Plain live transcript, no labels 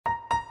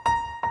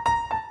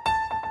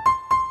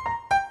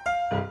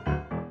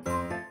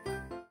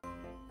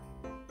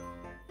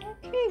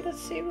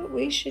let's see what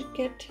we should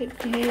get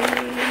today.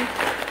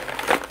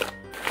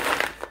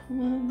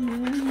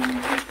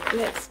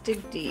 Let's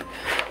dig deep.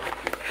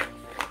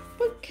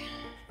 Look.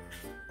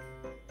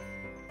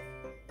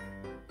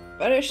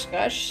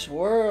 Butterscotch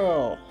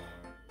swirl.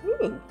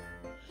 Ooh.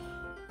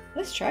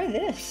 Let's try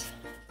this.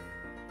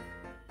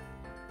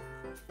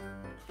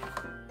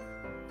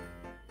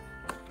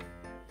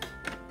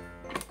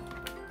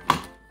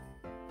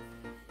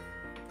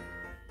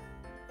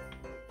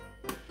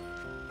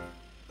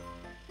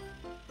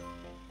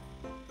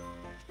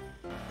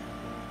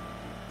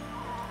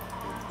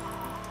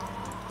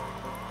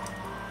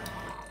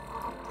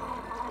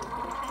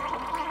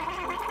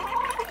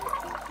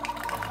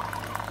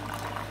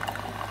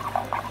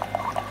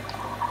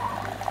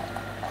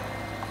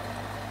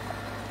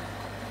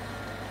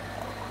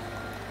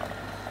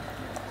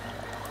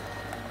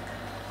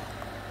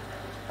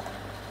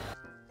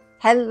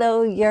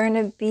 Hello,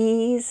 Yarn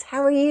Bees.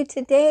 How are you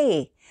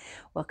today?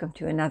 Welcome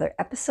to another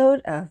episode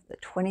of the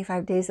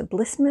 25 Days of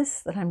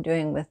Blissmas that I'm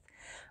doing with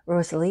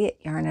Rosalie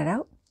at Yarn It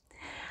Out.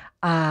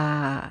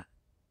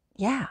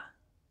 Yeah,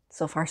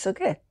 so far so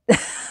good.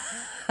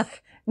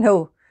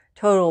 No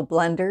total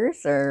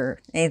blunders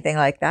or anything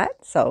like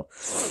that, so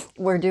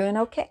we're doing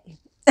okay.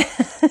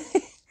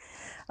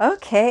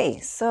 Okay,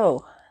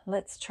 so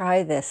let's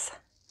try this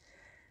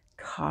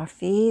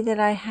coffee that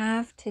I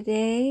have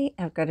today.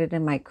 I've got it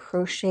in my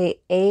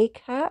Crochet A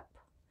cup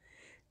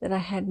that I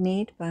had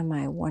made by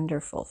my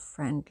wonderful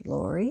friend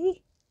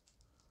Lori.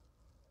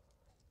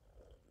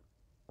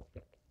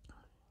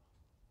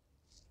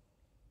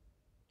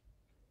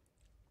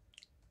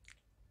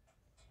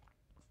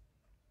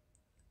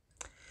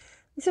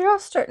 These are all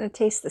starting to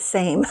taste the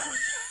same.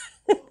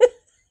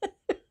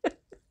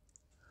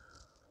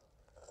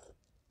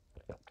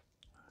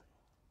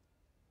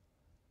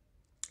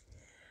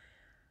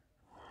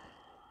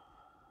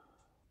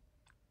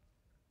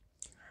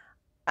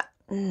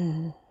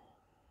 You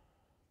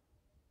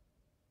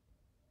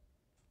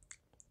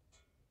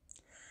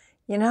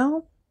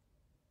know,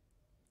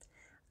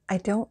 I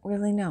don't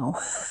really know.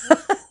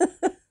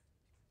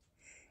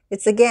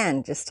 It's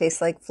again, just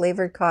tastes like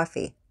flavored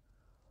coffee.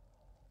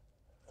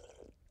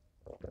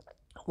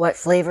 What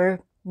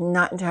flavor?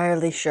 Not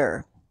entirely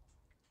sure.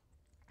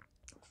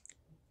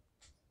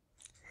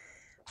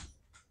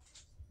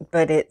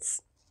 But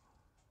it's,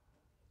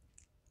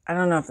 I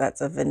don't know if that's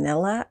a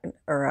vanilla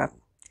or a,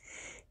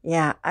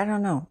 yeah, I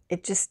don't know.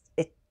 It just,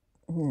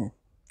 you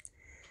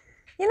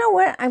know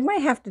what? I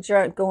might have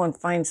to go and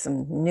find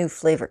some new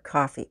flavored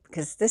coffee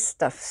because this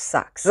stuff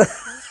sucks.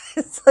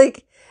 It's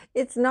like,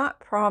 it's not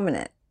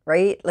prominent,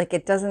 right? Like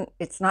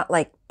it's not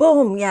like,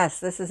 boom,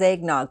 yes, this is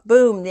eggnog.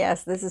 Boom,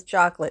 yes, this is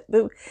chocolate.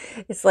 Boom.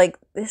 It's like,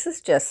 this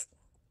is just,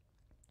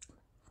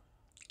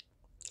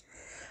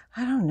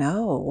 I don't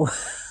know.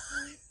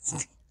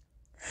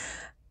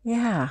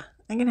 Yeah,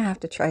 I'm going to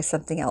have to try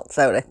something else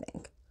out, I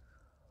think.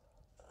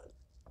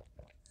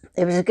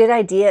 It was a good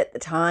idea at the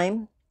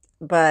time,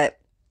 but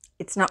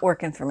it's not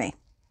working for me.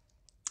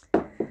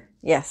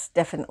 Yes,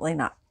 definitely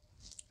not.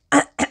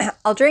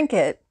 I'll drink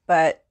it,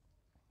 but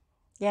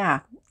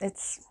yeah,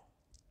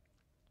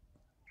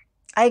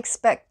 I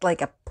expect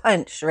like a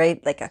punch,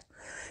 right? Like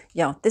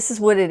this is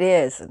what it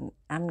is, and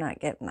I'm not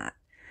getting that.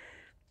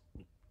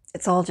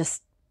 It's all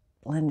just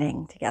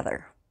blending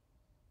together.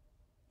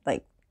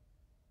 Like,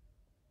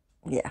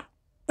 yeah.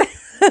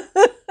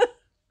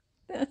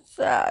 That's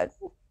sad.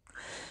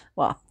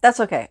 Well, that's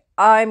okay.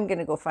 I'm going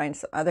to go find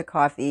some other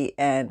coffee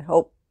and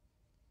hope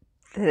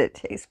that it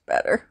tastes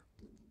better.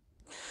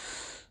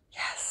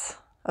 Yes.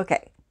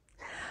 Okay.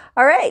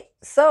 All right.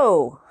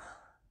 So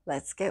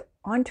let's get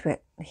on to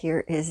it.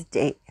 Here is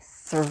day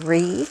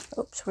 3.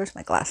 Oops, where's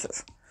my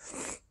glasses?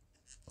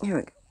 Here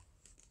we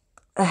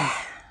go.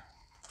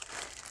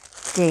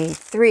 Day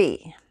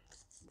 3.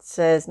 It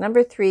says,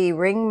 number 3,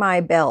 ring my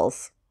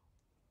bells.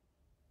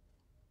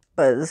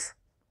 Buzz.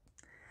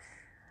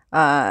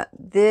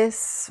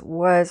 This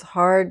was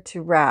hard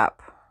to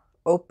wrap.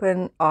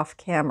 Open off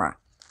camera.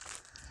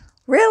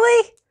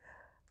 Really?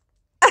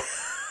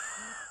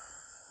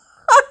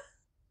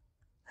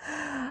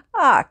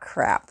 Ah,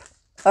 crap.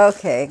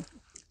 Okay.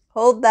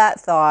 Hold that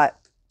thought.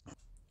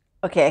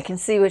 Okay, I can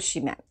see what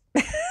she meant.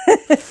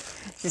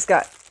 She's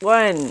got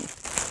 1,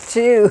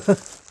 2,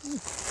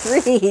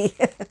 3,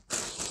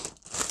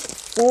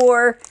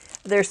 4.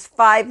 There's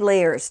 5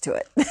 layers to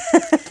it.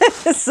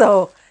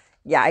 So,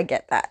 yeah, I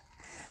get that.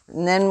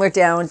 And then we're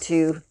down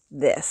to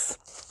this.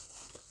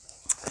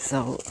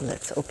 So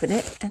let's open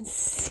it and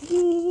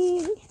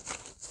see.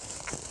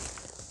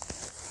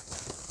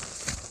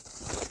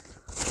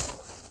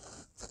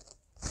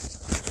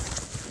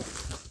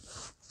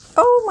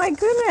 Oh my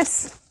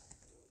goodness.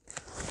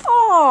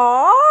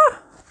 Aww.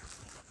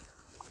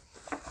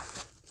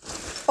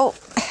 Oh.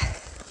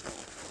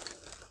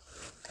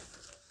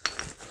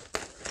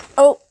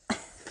 Oh.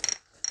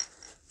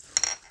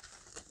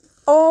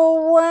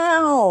 Oh,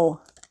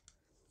 wow.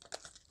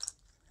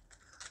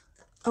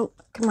 Oh,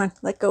 come on.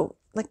 Let go.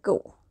 Let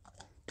go.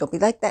 Don't be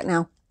like that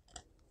now.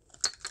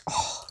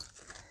 Oh,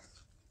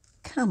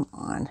 come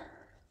on.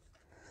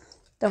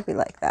 Don't be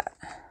like that.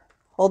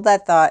 Hold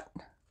that thought.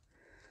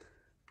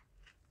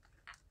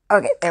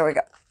 Okay, there we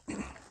go.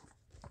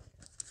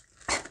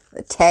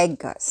 The tag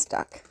got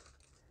stuck.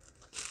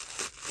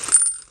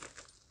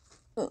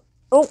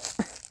 Oh,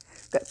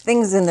 got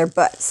things in their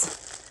butts.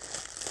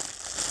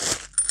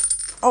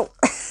 Oh.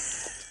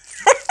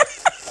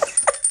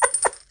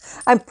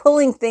 I'm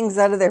pulling things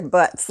out of their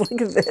butts.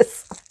 Look at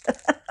this.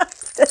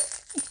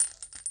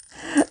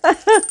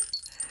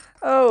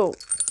 Oh,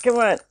 come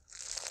on.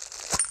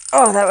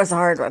 Oh, that was a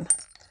hard one.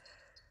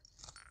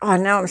 Oh,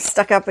 now I'm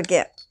stuck up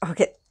again.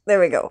 Okay, there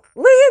we go.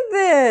 Look at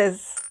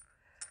this.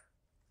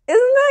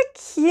 Isn't that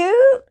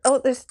cute?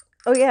 Oh,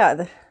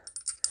 yeah,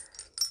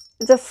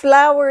 there's a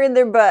flower in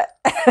their butt.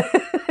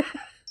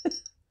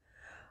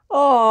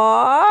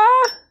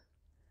 Aww,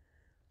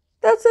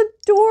 that's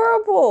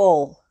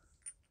adorable.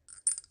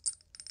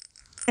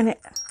 And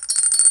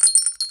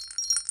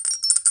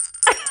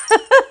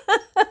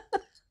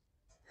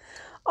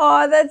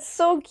oh, that's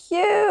so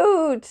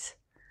cute.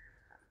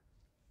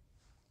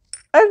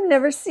 I've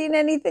never seen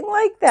anything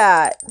like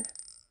that.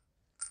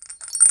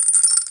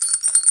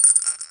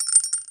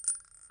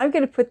 I'm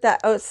going to put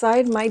that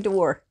outside my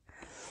door.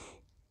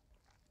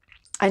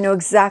 I know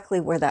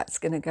exactly where that's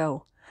going to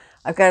go.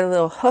 I've got a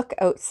little hook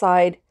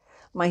outside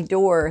my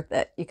door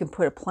that you can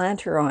put a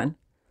planter on.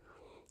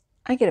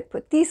 I got to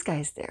put these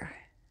guys there.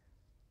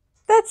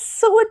 That's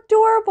so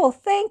adorable.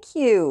 Thank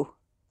you.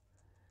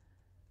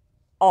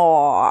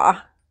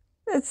 Aw,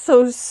 that's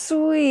so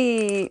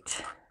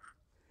sweet.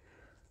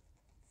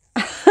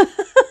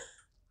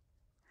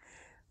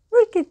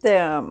 Look at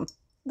them.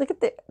 Look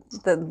at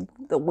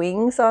the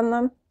wings on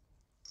them.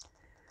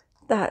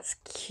 That's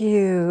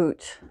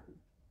cute.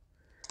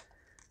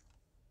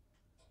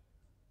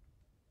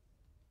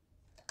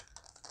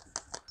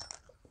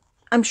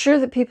 I'm sure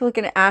that people are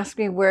going to ask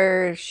me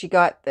where she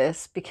got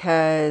this,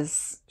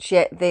 because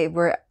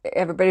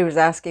everybody was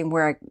asking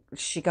where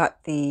she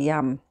got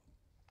the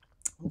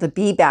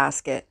bee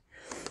basket.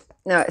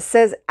 Now it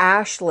says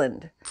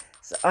Ashland,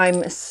 so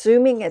I'm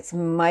assuming it's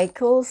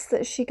Michael's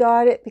that she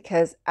got it,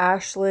 because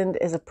Ashland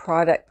is a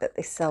product that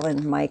they sell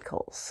in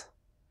Michael's,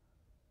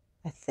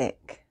 I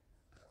think.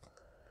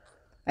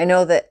 I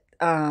know that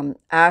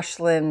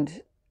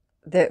Ashland,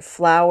 the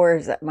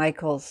flowers at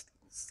Michael's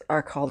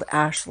are called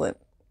Ashland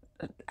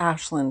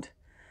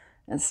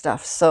and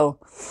stuff. So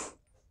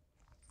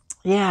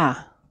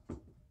yeah,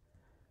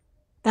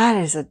 that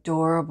is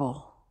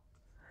adorable.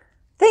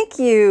 Thank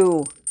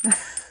you.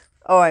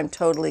 Oh, I'm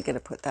totally going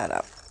to put that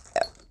up.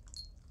 Yep.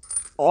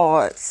 Oh,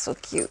 it's so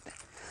cute.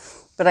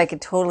 But I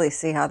could totally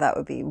see how that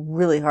would be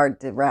really hard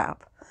to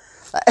wrap.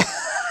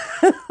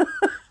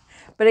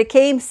 But it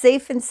came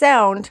safe and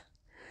sound.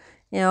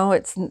 You know,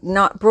 it's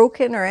not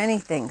broken or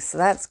anything, so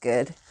that's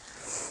good.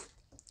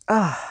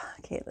 Ah,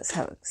 okay, let's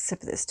have a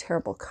sip of this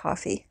terrible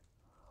coffee.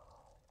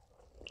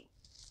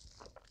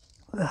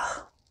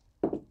 Ugh.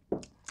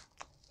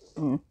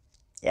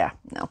 Yeah,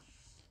 no.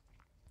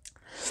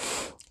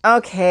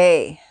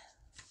 Okay.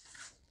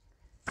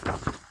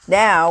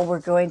 Now we're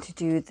going to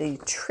do the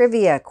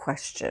trivia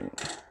question.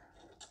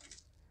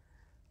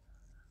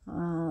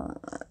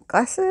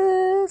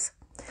 Glasses.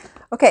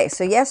 Okay,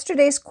 so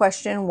yesterday's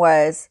question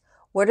was,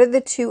 what are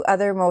the two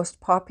other most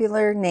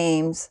popular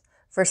names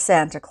for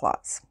Santa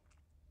Claus?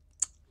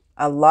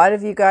 A lot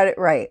of you got it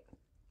right.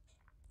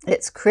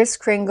 It's Kris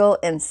Kringle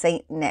and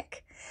Saint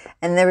Nick.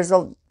 And there was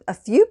a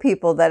few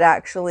people that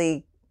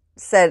actually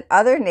said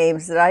other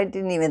names that I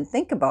didn't even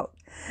think about.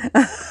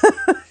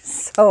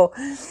 So,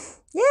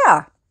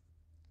 yeah.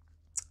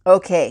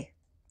 Okay.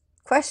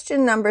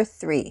 Question number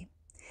 3.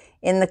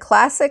 In the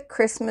classic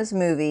Christmas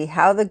movie,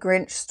 How the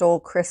Grinch Stole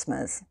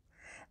Christmas,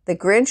 the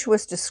Grinch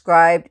was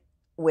described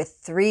with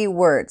 3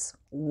 words.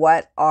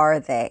 What are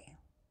they?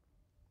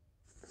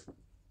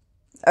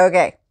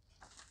 Okay.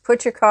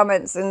 Put your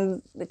comments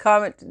in the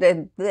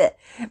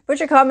put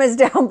your comments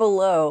down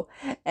below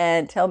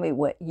and tell me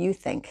what you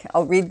think.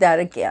 I'll read that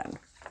again.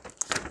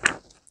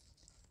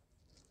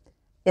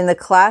 In the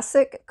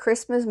classic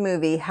Christmas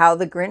movie, How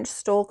the Grinch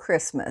Stole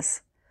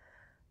Christmas,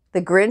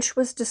 the Grinch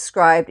was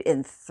described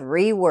in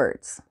 3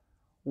 words.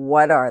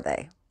 What are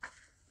they?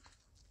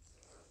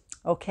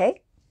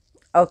 Okay.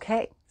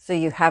 Okay. So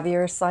you have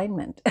your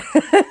assignment.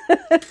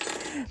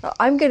 So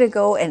I'm going to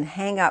go and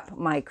hang up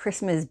my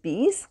Christmas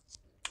bees.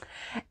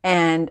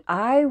 And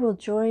I will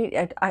join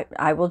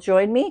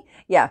me.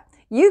 Yeah,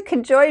 you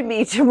can join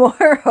me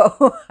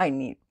tomorrow. I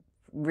need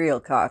real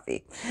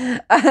coffee.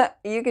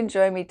 You can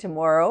join me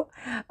tomorrow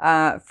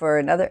for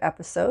another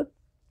episode.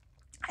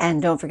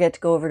 And don't forget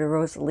to go over to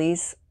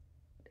Rosalie's.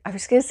 I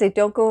was going to say,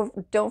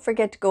 don't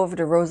forget to go over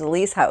to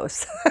Rosalie's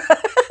house.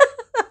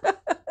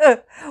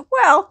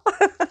 Well,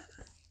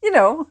 you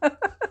know,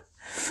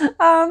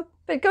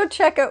 but go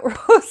check out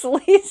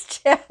Rosalie's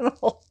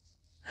channel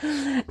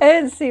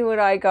and see what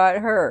I got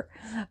her.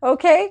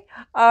 Okay.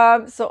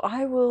 So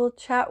I will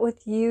chat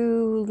with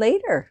you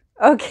later.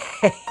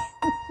 Okay.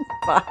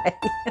 Bye.